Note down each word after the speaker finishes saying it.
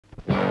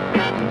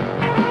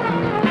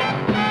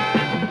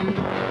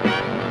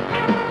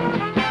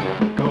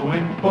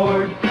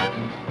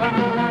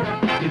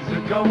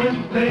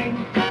going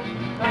thing.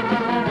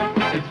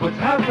 It's what's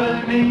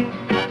happening.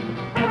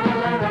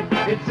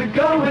 It's a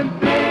going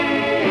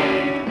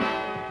thing.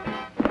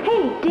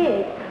 Hey,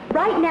 Dig.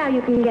 Right now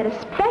you can get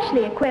a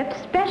specially equipped,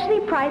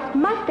 specially priced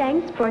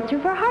Mustang Sportster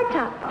for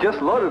hardtop.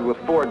 Just loaded with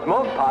Ford's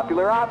most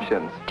popular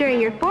options. During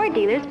your Ford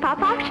dealer's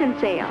pop auction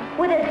sale.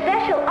 With a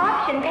special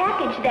option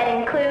package that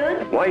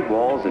includes White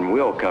walls and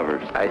wheel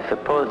covers. I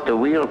suppose the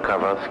wheel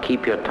covers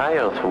keep your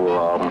tires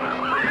warm.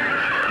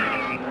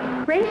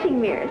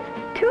 racing mirrors.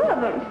 2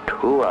 of them.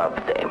 2 of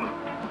them.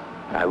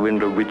 I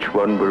wonder which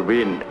one will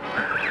win.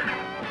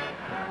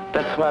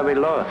 That's why we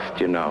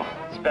lost, you know.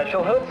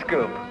 Special hood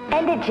scoop.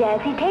 And a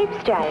jazzy tape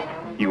stripe.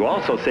 You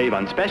also save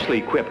on specially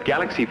equipped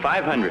Galaxy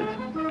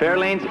 500s,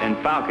 Fairlanes, and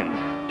Falcons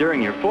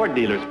during your Ford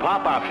dealer's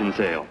pop option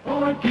sale.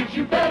 Ford gives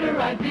you better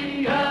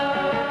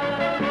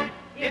ideas.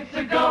 It's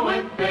a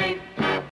going thing.